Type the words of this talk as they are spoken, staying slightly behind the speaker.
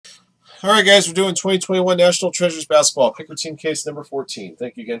All right, guys, we're doing 2021 National Treasures Basketball. Pick your team case number 14.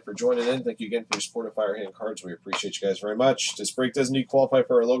 Thank you again for joining in. Thank you again for your support of Firehand Cards. We appreciate you guys very much. This break does need to qualify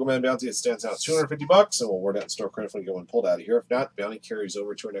for our Logo Man bounty. It stands out $250, and we'll award that in store credit when we get one pulled out of here. If not, bounty carries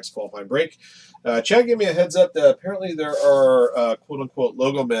over to our next qualifying break. Chad gave me a heads up that apparently there are quote-unquote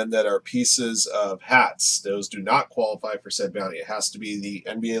Logo Men that are pieces of hats. Those do not qualify for said bounty. It has to be the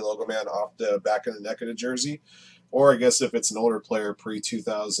NBA Logo Man off the back of the neck of the jersey. Or I guess if it's an older player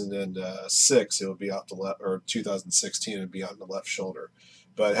pre-2006, it would be off the left, or 2016, it would be on the left shoulder.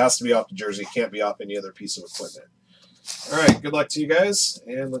 But it has to be off the jersey. It can't be off any other piece of equipment. All right, good luck to you guys,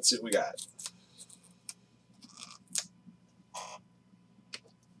 and let's see what we got.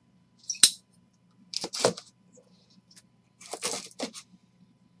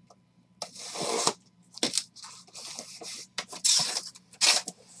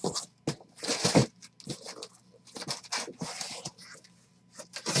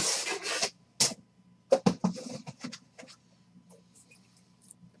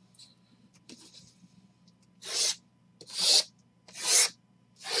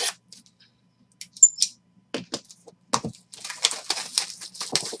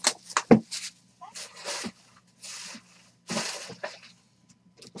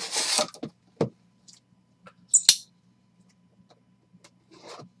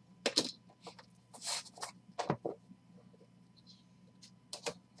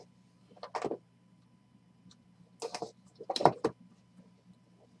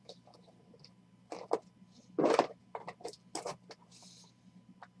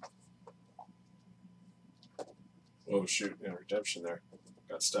 Oh, shoot. Redemption there.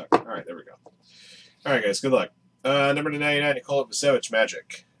 Got stuck. All right, there we go. All right, guys, good luck. Number 99, Nikola Vucevic,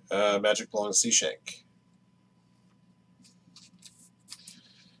 Magic. Magic belongs to Seashank.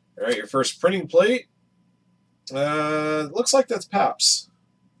 All right, your first printing plate. Looks like that's Paps.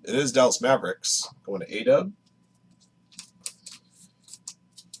 It is Dallas Mavericks. Going to A-Dub.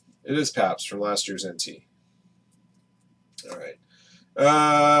 It is Paps from last year's NT. All right.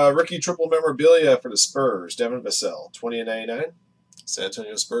 Rookie triple memorabilia for the Spurs, Devin Vassell, 20/99. San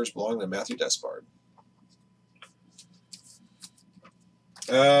Antonio Spurs belong to Matthew Despard.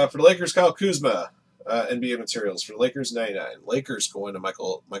 For the Lakers, Kyle Kuzma, NBA materials. For the Lakers, 99. Lakers going to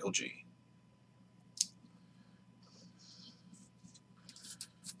Michael G.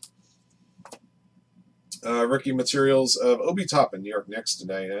 Rookie materials of Obi Toppin, New York Knicks to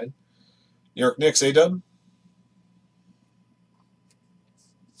 99. New York Knicks, A-Dub.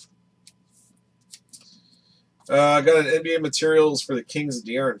 I got an NBA materials for the Kings,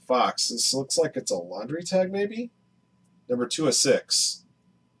 De'Aaron Fox. This looks like it's a laundry tag, maybe? Number 2/6.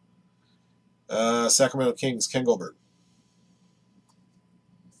 Sacramento Kings, Ken Goldberg.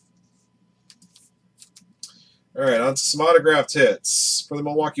 All right, on to some autographed hits. For the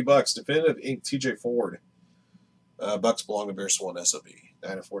Milwaukee Bucks, definitive ink, TJ Ford. Bucks belong to Bear Swan SOB,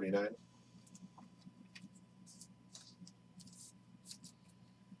 9/49.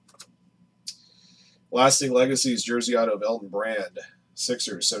 Lasting Legacies jersey auto of Elton Brand.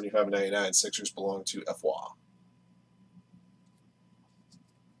 Sixers, 75/99. Sixers belong to FWA.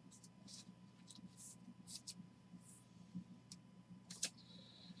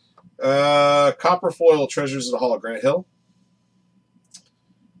 Copper foil Treasures of the Hall, Grant Hill.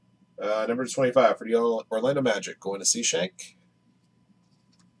 Number 25 for the Orlando Magic, going to Seashank.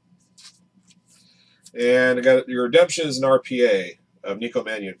 And I got your redemption is an RPA of Nico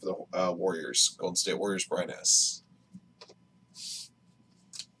Mannion for the Warriors, Golden State Warriors, Brian S.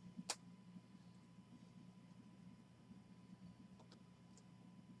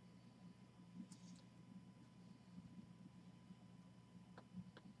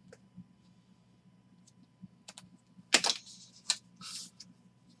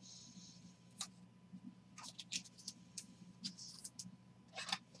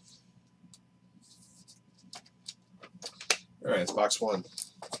 All right, it's box one.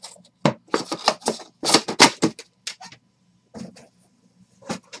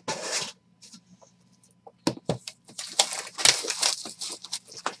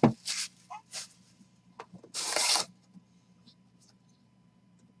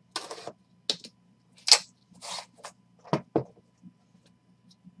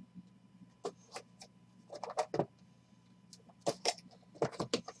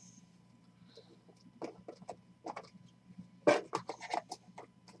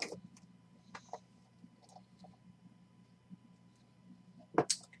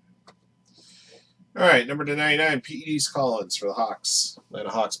 All right, number 99, PED's Collins for the Hawks.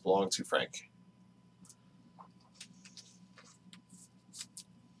 Atlanta Hawks belong to Frank.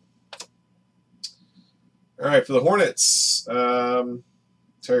 All right, for the Hornets,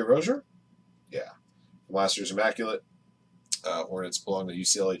 Terry Rozier. Yeah. From last year's Immaculate. Hornets belong to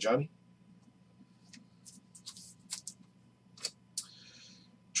UCLA Johnny.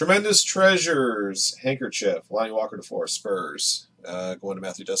 Tremendous Treasures. Handkerchief. Lonnie Walker to 4. Spurs. Going to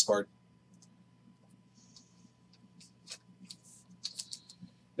Matthew Despard.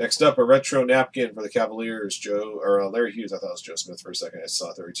 Next up, a retro napkin for the Cavaliers. Larry Hughes. I thought it was Joe Smith for a second. I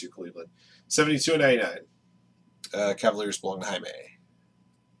saw 32 Cleveland. 72.99. Cavaliers belong to Jaime.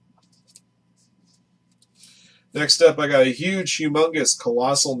 Next up, I got a huge, humongous,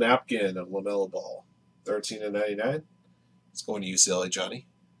 colossal napkin of LaMelo Ball. 13.99. It's going to UCLA Johnny.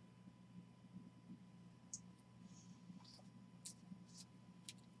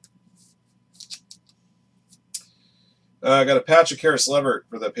 I got a patch of Karis Levert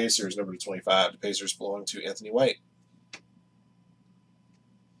for the Pacers, number 25. The Pacers belong to Anthony White.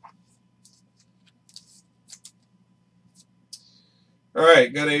 All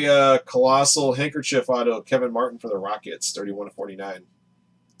right, got a colossal handkerchief auto of Kevin Martin for the Rockets, 31/49.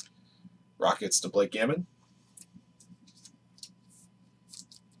 Rockets to Blake Gammon.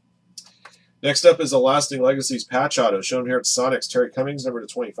 Next up is a Lasting Legacies patch auto, shown here at Sonics. Terry Cummings, number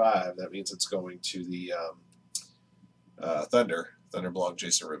 25. That means it's going to the Thunder. Thunder belong to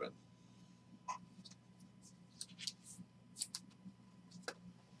Jason Rubin.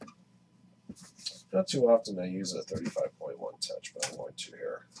 Not too often I use a 35.1 touch, but I'm going to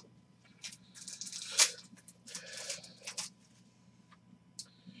here.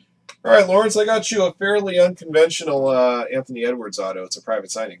 All right, Lawrence, I got you a fairly unconventional Anthony Edwards auto. It's a private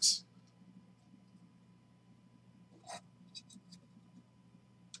signings.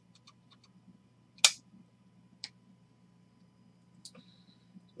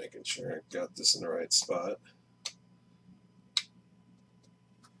 Making sure I got this in the right spot.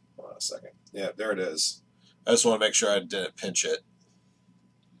 Hold on a second. Yeah, there it is. I just want to make sure I didn't pinch it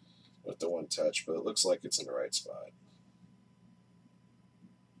with the one touch, but it looks like it's in the right spot.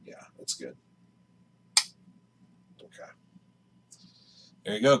 Yeah, that's good. Okay.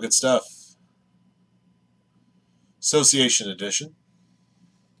 There you go. Good stuff. Association Edition.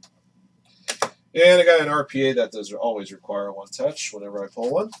 And I got an RPA that does always require one touch whenever I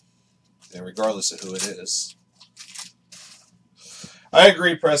pull one, and regardless of who it is. I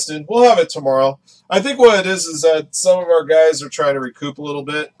agree, Preston. We'll have it tomorrow. I think what it is that some of our guys are trying to recoup a little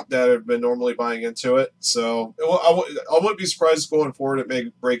bit that have been normally buying into it. So I wouldn't be surprised going forward it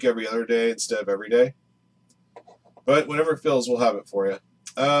may break every other day instead of every day. But whenever it fills, we'll have it for you.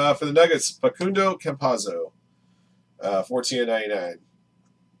 For the Nuggets, Facundo Campazzo, 14.99.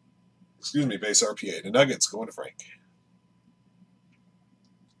 Excuse me, base RPA. The Nuggets going to Frank.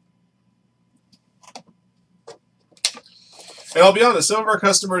 And I'll be honest, some of our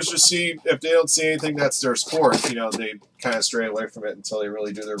customers just see, if they don't see anything that's their sport, you know, they kind of stray away from it until they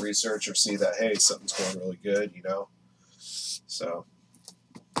really do their research or see that, hey, something's going really good, you know. So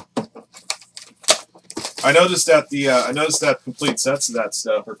I noticed that complete sets of that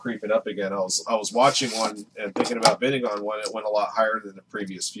stuff are creeping up again. I was watching one and thinking about bidding on one. It went a lot higher than the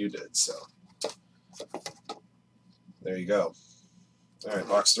previous few did. So there you go. All right,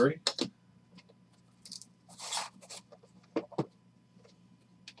 box 3.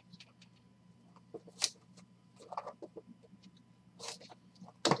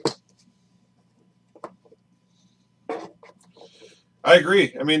 I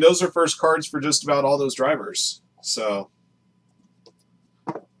agree. I mean, those are first cards for just about all those drivers. So,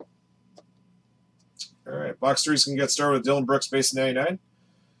 all right, box 3 is going to get started with Dylan Brooks, base 99.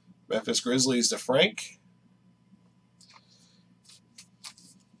 Memphis Grizzlies to Frank.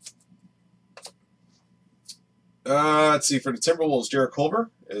 Let's see, for the Timberwolves, Jarrett Culver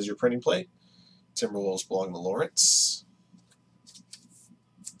is your printing plate. Timberwolves belong to Lawrence.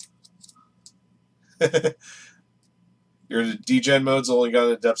 Your degen mode's only got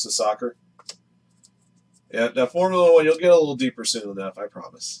in the depths of soccer. Yeah, that Formula 1, you'll get a little deeper soon enough, I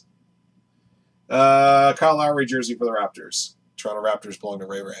promise. Kyle Lowry jersey for the Raptors. Toronto Raptors belong to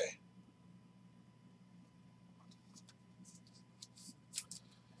Ray Ray.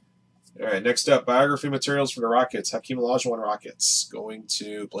 All right, next up, biography materials for the Rockets. Hakeem Olajuwon Rockets going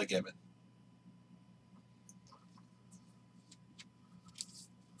to Blake Gammon.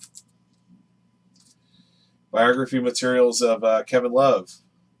 Biography materials of Kevin Love,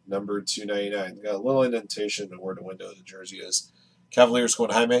 number 299. Got a little indentation to where the window of the jersey is. Cavaliers going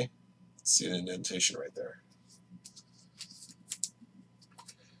to Jaime. See an indentation right there.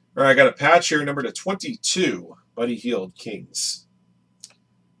 All right, I got a patch here, number 22. Buddy Hield, Kings.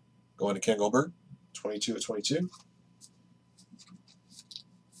 Going to Ken Goldberg, 22/22.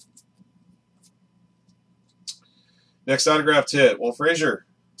 Next autographed hit, Will Frazier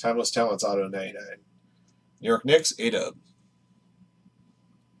Timeless Talents auto 99. New York Knicks, A-Dub.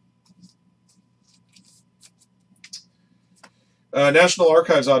 National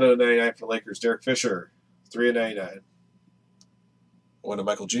Archives auto 99 for Lakers, Derek Fisher, 3 of 99. One to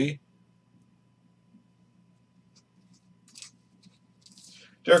Michael G.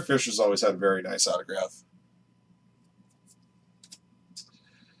 Derek Fisher's always had a very nice autograph.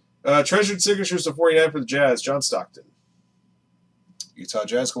 Treasured signatures to 49 for the Jazz, John Stockton. Utah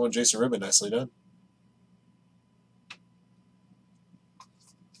Jazz going Jason Rubin, nicely done.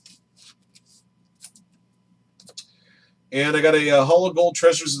 And I got a Holo Gold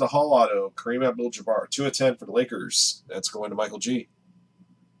Treasures of the Hall auto, Kareem Abdul-Jabbar, 2 of 10 for the Lakers. That's going to Michael G.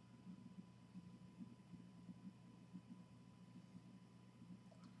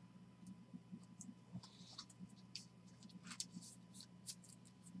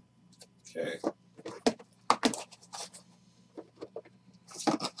 Okay.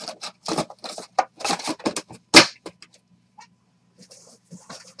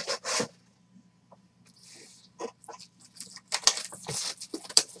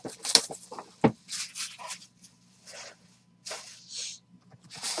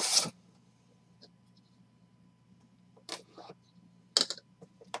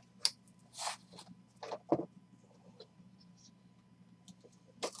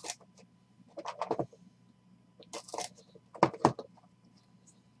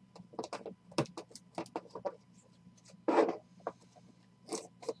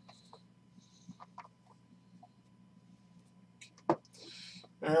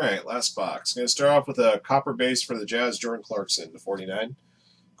 All right, last box. Going to start off with a copper base for the Jazz, Jordan Clarkson, to 49.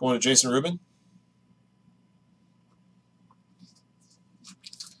 Going to Jason Rubin.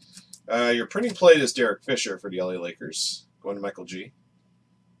 Your printing plate is Derek Fisher for the LA Lakers. Going to Michael G.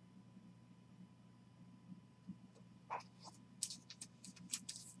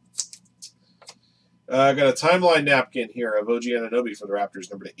 I got a timeline napkin here of OG Anunoby for the Raptors,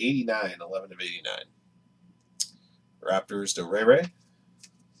 number to 89, 11 of 89. Raptors to Ray Ray.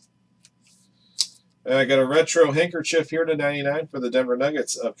 I got a retro handkerchief here to 99 for the Denver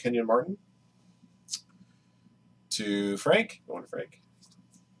Nuggets of Kenyon Martin. To Frank. Going to Frank.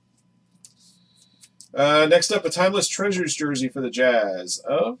 Next up, a Timeless Treasures jersey for the Jazz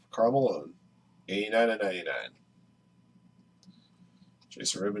of Karl Malone. 89 of 99.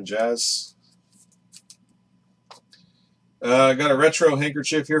 Jason Rubin, Jazz. Got a retro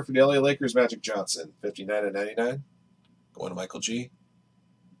handkerchief here for the LA Lakers, Magic Johnson. 59 of 99. Going to Michael G.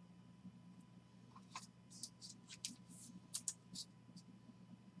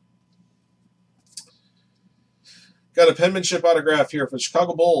 Got a penmanship autograph here for the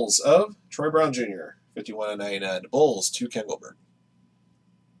Chicago Bulls of Troy Brown Jr. 51 of 99. The Bulls to Ken Goldberg.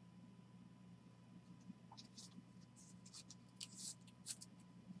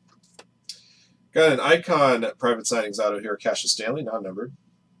 Got an Icon private signings auto here, Cassius Stanley, non-numbered.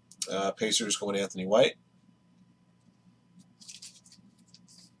 Pacers going to Anthony White.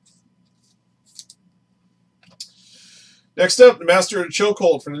 Next up, the Master of the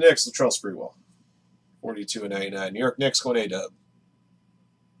Chokehold for the Knicks, Latrell Sprewell. 42 of 99. New York Knicks going A-Dub.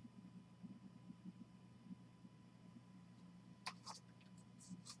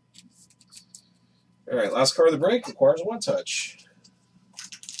 All right, last card of the break requires a one-touch.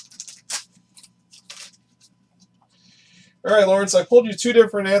 All right, Lawrence, I pulled you 2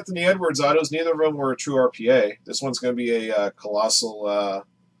 different Anthony Edwards autos. Neither of them were a true RPA. This one's going to be a Colossal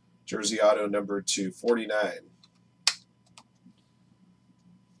jersey auto number 249.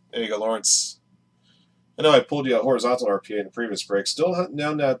 There you go, Lawrence. I know I pulled you a horizontal RPA in the previous break. Still hunting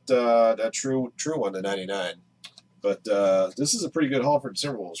down that true one to 99. But this is a pretty good haul for the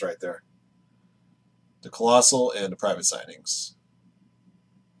Timberwolves right there. The Colossal and the private signings.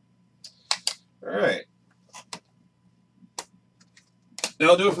 All right.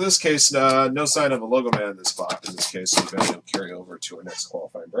 That'll do it for this case. No sign of a logo man in this spot in this case, so we're going to carry over to our next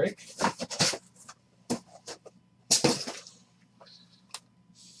qualifying break.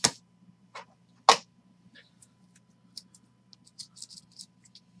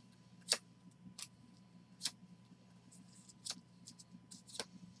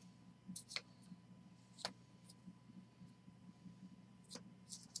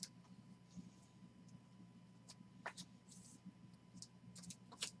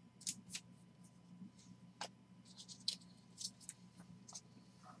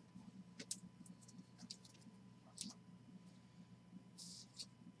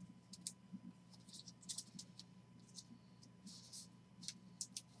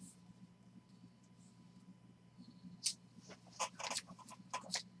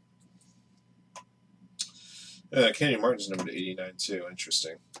 Kenyon Martin's number to 89 too.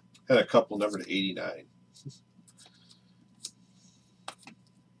 Interesting. Had a couple number to 89.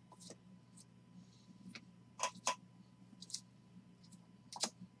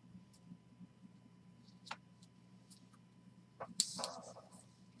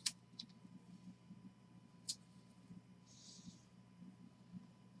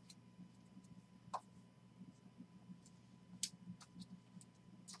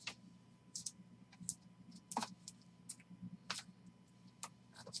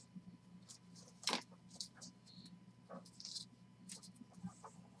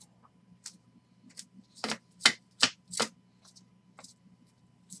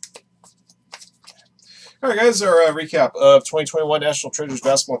 All right, guys, our recap of 2021 National Treasures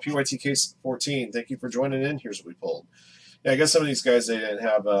Basketball PYT Case 14. Thank you for joining in. Here's what we pulled. Yeah, I guess some of these guys, they didn't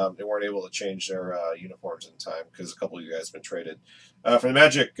have, they weren't able to change their uniforms in time because a couple of you guys have been traded. For the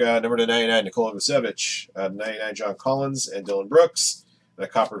Magic, number to 99, Nikola Vucevic, 99, John Collins and Dylan Brooks, and a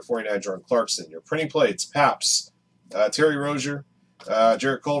copper to 49, Jordan Clarkson. Your printing plates, Paps, Terry Rozier,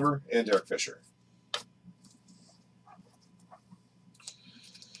 Jarrett Culver, and Derek Fisher.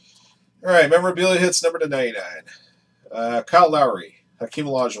 All right, memorabilia hits number to 99. Kyle Lowry, Hakeem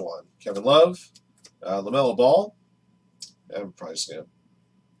Olajuwon, Kevin Love, LaMelo Ball. I'm probably just going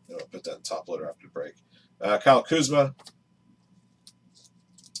to put that in top loader after the break. Kyle Kuzma.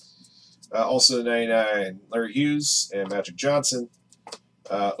 Also 99, Larry Hughes and Magic Johnson.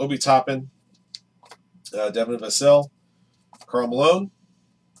 Obi Toppin, Devin Vassell, Karl Malone.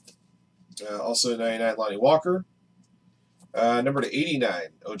 Also 99, Lonnie Walker. Number to 89,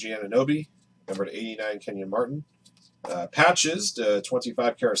 OG Anunoby. Number to 89, Kenyon Martin. Patches to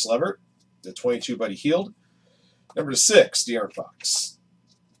 25, Karis LeVert. To 22, Buddy Hield. Number to 6, De'Aaron Fox.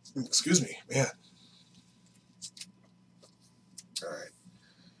 Excuse me, man. All right.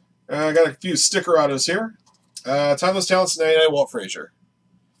 I got a few sticker autos here. Timeless Talents 99, Walt Frazier.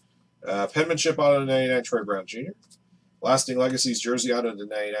 Penmanship auto to 99, Troy Brown Jr. Lasting Legacies jersey auto to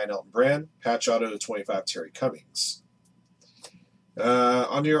 99, Elton Brand. Patch auto to 25, Terry Cummings.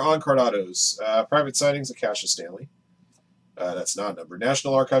 On your on-card autos, private signings of Cassius Stanley. That's not numbered.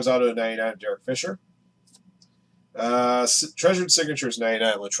 National Archives auto to 99, Derek Fisher. Treasured Signatures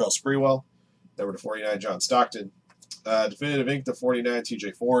 99, Latrell Sprewell. Number to 49, John Stockton. Definitive Ink to 49,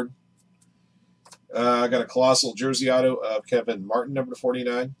 TJ Ford. I got a Colossal Jersey auto of Kevin Martin, number to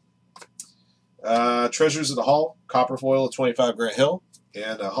 49. Treasures of the Hall, Copper Foil of 25, Grant Hill.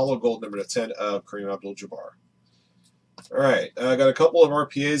 And a Hollow Gold, number to 10 of Kareem Abdul-Jabbar. All right, I got a couple of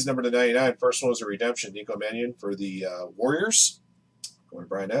RPAs, number to 99. First one was a redemption, Nico Mannion for the Warriors. Going to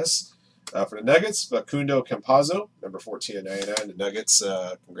Brian S. For the Nuggets, Facundo Campazzo, number 14 of 99. The Nuggets,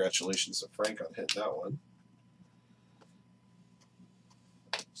 congratulations to Frank on hitting that one.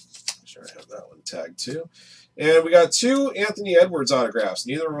 Sure, I have that one tagged too. And we got 2 Anthony Edwards autographs.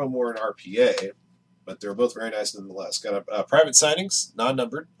 Neither of them were an RPA, but they're both very nice nonetheless. Got a private signings,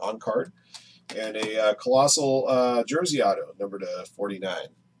 non-numbered, on card. And a Colossal Jersey auto, number to 49,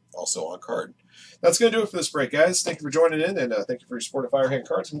 also on card. That's going to do it for this break, guys. Thank you for joining in, and thank you for your support of Firehand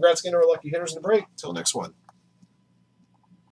Cards. Congrats again to our lucky hitters in the break. Until next one.